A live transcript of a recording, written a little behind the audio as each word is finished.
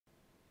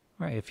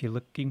Alright, if you're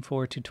looking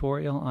for a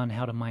tutorial on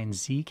how to mine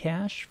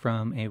Zcash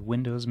from a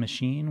Windows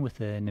machine with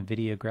a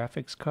Nvidia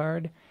Graphics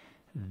Card,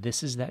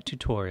 this is that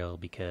tutorial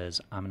because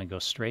I'm going to go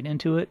straight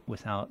into it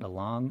without a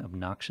long,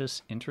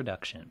 obnoxious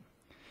introduction.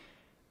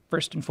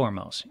 First and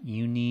foremost,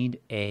 you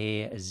need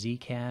a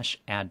Zcash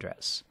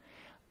address.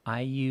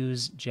 I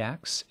use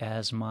Jaxx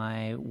as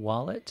my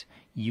wallet.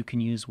 You can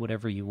use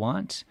whatever you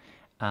want.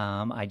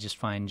 I just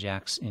find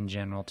Jaxx in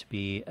general to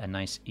be a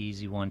nice,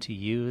 easy one to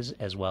use,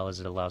 as well as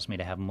it allows me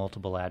to have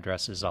multiple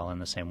addresses all in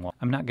the same wallet.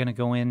 I'm not going to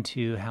go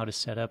into how to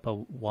set up a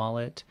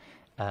wallet.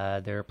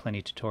 There are plenty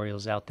of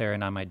tutorials out there,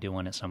 and I might do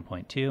one at some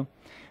point too.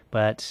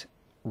 But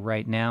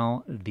right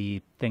now,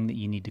 the thing that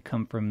you need to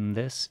come from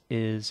this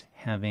is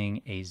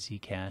having a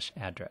Zcash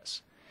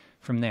address.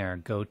 From there,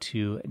 go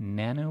to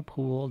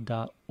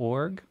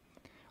nanopool.org.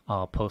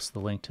 I'll post the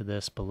link to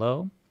this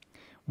below.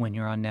 When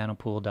you're on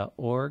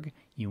nanopool.org,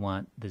 you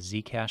want the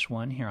Zcash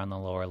one here on the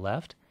lower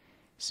left.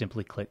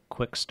 Simply click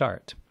Quick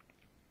Start.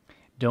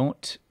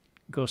 Don't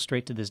go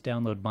straight to this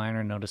download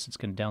miner. Notice it's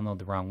going to download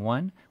the wrong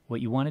one.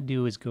 What you want to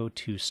do is go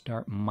to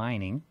Start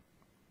Mining.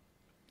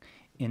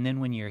 And then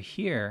when you're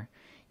here,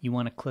 you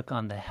want to click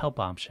on the Help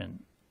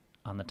option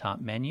on the top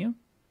menu.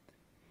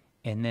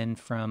 And then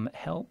from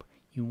Help,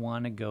 you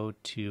want to go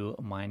to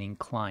Mining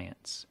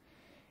Clients.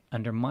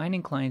 Under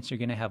Mining Clients, you're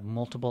going to have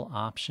multiple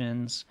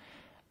options.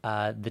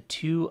 The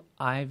two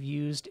I've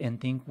used and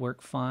think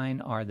work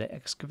fine are the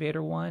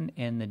Excavator one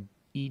and the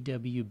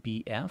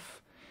EWBF.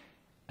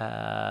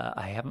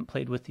 I haven't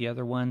played with the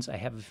other ones. I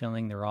have a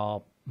feeling they're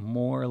all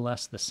more or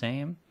less the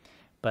same,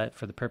 but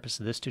for the purpose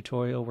of this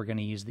tutorial, we're going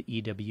to use the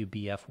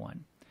EWBF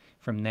one.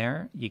 From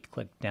there, you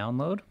click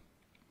Download.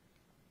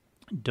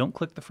 Don't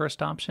click the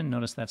first option.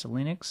 Notice that's a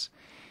Linux.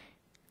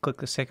 Click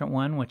the second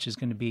one, which is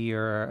going to be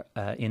your,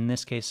 in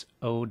this case,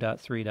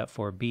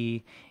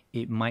 0.3.4b.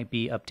 It might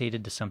be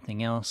updated to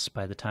something else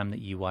by the time that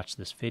you watch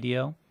this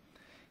video.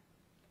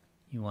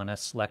 You want to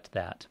select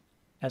that.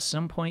 At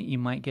some point, you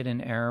might get an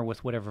error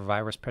with whatever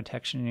virus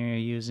protection you're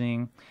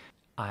using.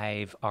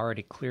 I've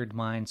already cleared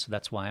mine, so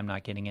that's why I'm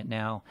not getting it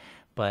now.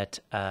 But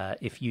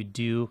if you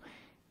do,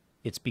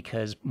 it's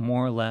because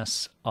more or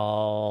less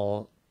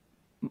all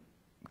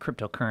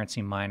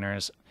cryptocurrency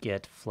miners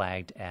get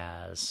flagged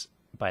as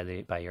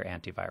by your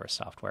antivirus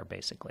software,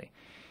 basically.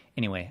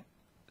 Anyway,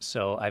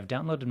 so I've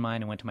downloaded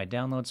mine and went to my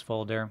downloads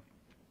folder.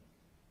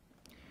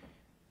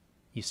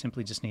 You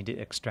simply just need to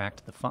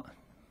extract the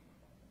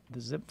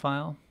zip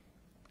file.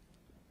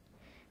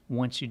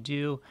 Once you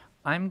do,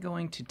 I'm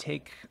going to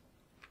take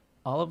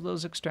all of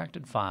those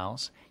extracted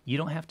files. You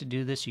don't have to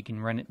do this. You can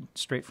run it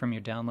straight from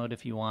your download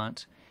if you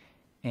want.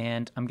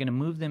 And I'm going to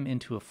move them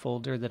into a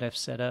folder that I've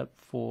set up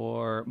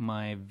for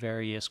my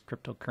various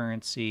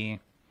cryptocurrency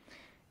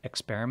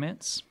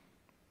experiments.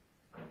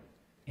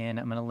 And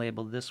I'm going to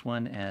label this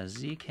one as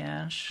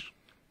Zcash.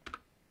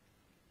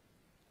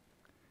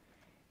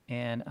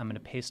 And I'm going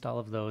to paste all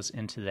of those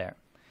into there.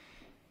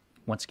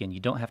 Once again, you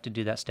don't have to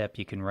do that step.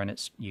 You can run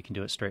it. You can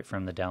do it straight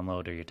from the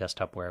download or your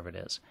desktop, wherever it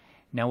is.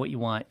 Now what you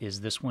want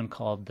is this one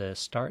called the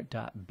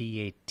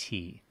start.bat.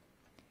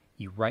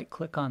 You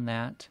right-click on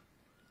that,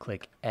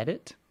 click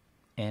Edit,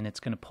 and it's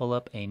going to pull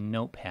up a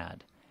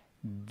notepad.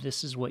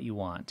 This is what you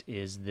want,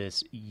 is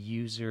this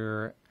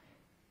user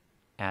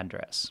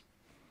address.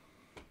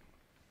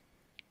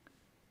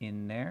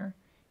 In there,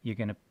 you're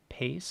going to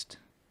paste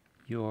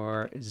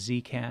your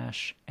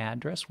Zcash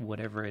address,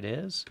 whatever it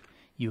is.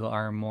 You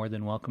are more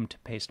than welcome to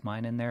paste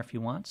mine in there if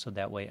you want, so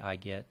that way I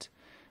get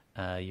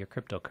your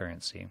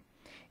cryptocurrency.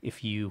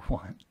 If you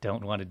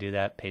don't want to do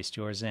that, paste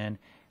yours in.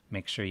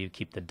 Make sure you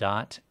keep the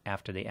dot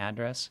after the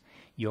address.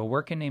 Your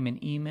worker name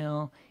and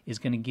email is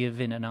going to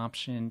give it an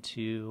option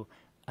to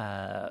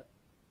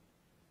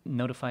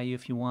notify you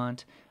if you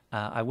want.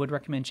 I would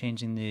recommend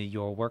changing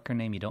your worker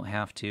name. You don't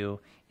have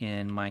to.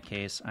 In my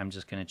case, I'm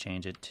just going to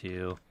change it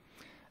to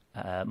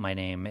my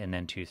name and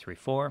then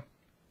 234.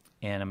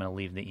 And I'm going to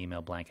leave the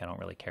email blank. I don't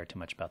really care too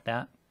much about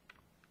that.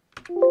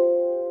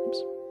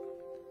 Oops.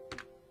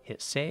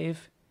 Hit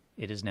save.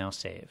 It is now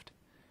saved.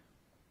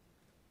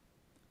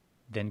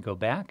 Then go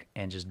back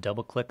and just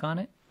double click on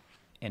it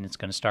and it's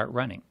going to start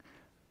running.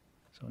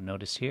 So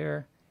notice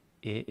here,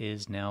 it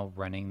is now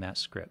running that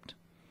script.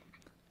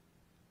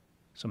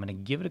 So I'm going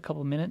to give it a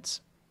couple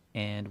minutes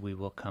and we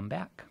will come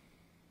back.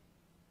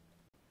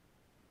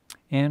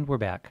 And we're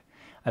back.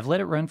 I've let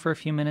it run for a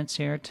few minutes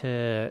here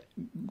to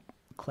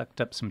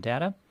collect up some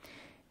data.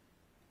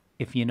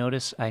 If you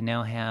notice, I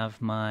now have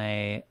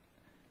my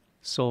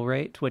sol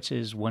rate, which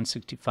is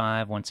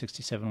 165,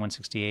 167,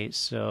 168,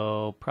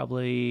 so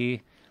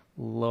probably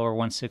lower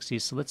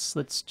 160s. So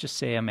let's just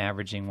say I'm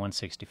averaging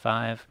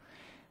 165,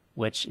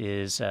 which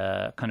is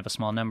kind of a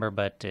small number,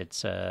 but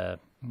it's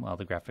well,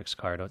 the graphics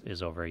card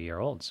is over a year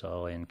old,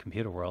 so in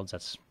computer worlds,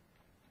 that's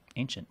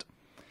ancient.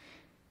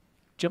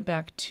 Jump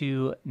back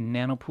to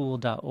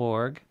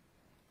nanopool.org,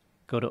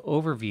 go to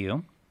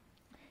Overview.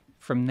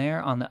 From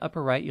there, on the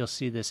upper right, you'll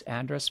see this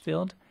address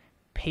field.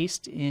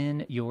 Paste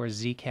in your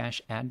Zcash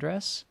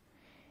address.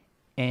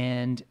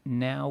 And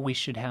now we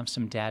should have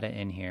some data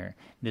in here.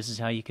 This is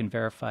how you can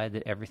verify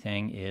that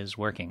everything is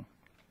working.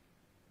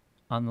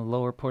 On the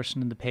lower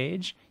portion of the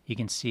page, you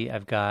can see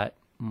I've got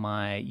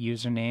my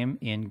username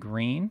in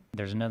green.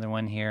 There's another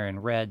one here in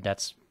red.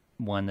 That's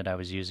one that I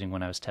was using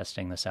when I was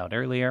testing this out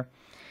earlier.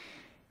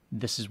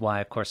 This is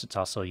why, of course, it's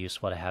also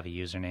useful to have a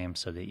username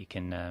so that you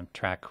can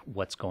track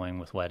what's going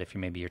with what if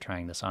maybe you're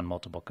trying this on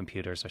multiple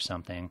computers or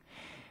something.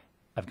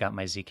 I've got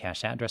my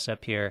Zcash address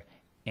up here.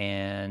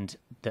 And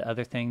the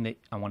other thing that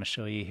I want to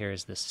show you here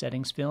is the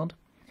settings field.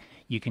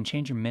 You can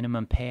change your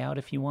minimum payout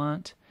if you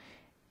want.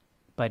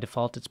 By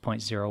default, it's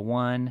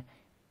 0.01.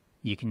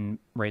 You can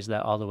raise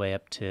that all the way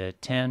up to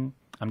 10.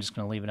 I'm just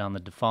going to leave it on the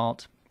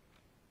default.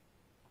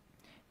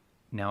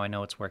 Now I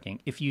know it's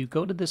working. If you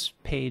go to this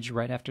page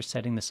right after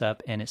setting this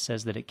up and it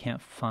says that it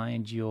can't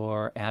find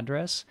your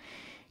address,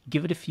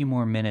 give it a few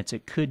more minutes.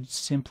 It could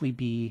simply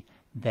be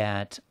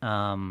that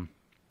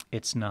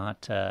it's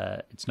not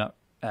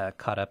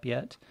caught up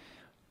yet.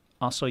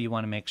 Also, you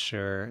want to make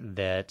sure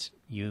that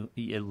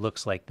it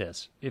looks like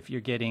this. If you're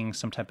getting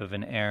some type of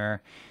an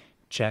error,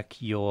 check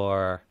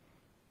your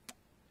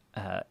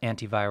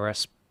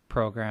antivirus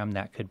program.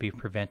 That could be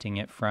preventing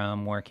it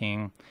from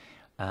working.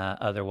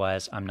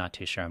 Otherwise, I'm not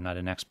too sure. I'm not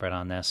an expert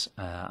on this.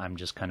 I'm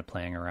just kind of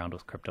playing around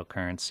with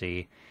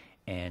cryptocurrency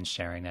and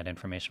sharing that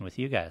information with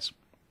you guys.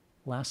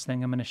 Last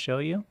thing I'm going to show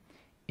you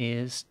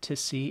is to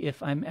see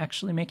if I'm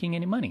actually making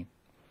any money.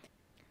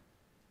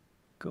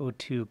 Go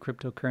to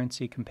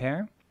Cryptocurrency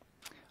Compare.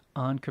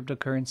 On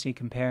Cryptocurrency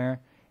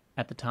Compare,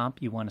 at the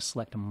top you want to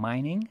select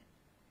Mining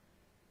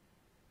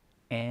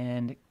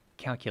and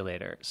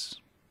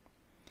Calculators.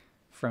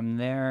 From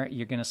there,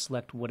 you're going to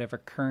select whatever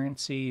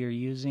currency you're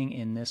using.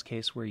 In this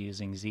case, we're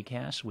using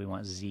Zcash. We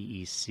want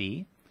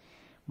ZEC.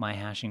 My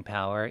hashing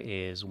power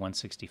is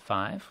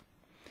 165.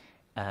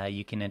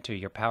 You can enter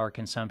your power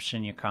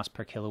consumption, your cost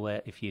per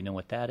kilowatt, if you know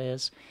what that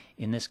is.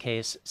 In this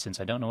case, since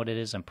I don't know what it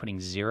is, I'm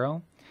putting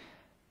 0.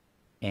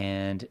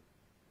 And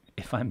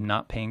if I'm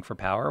not paying for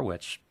power,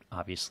 which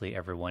obviously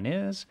everyone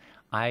is,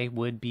 I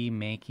would be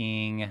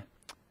making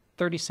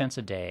 30 cents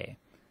a day,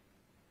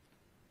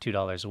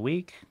 $2 a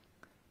week,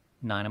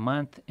 $9 a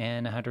month,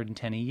 and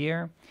 $110 a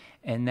year.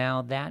 And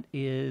now that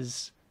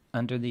is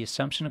under the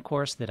assumption, of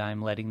course, that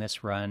I'm letting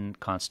this run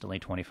constantly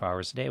 24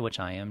 hours a day, which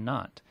I am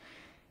not.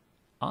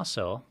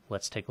 Also,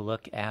 let's take a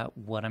look at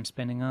what I'm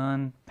spending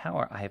on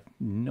power. I have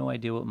no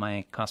idea what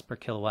my cost per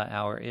kilowatt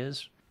hour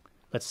is.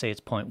 Let's say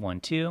it's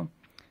 0.12.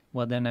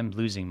 Well, then I'm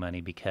losing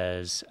money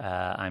because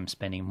I'm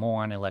spending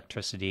more on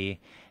electricity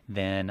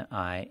than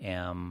I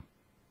am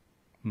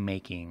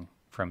making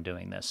from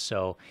doing this.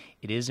 So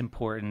it is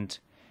important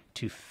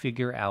to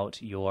figure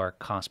out your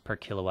cost per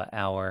kilowatt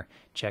hour,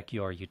 check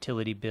your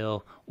utility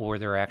bill, or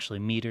there are actually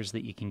meters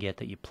that you can get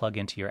that you plug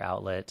into your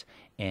outlet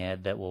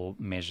and that will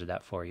measure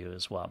that for you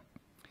as well.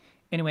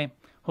 Anyway,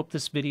 hope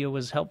this video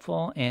was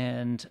helpful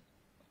and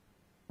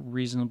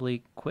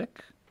reasonably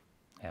quick.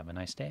 Have a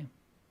nice day.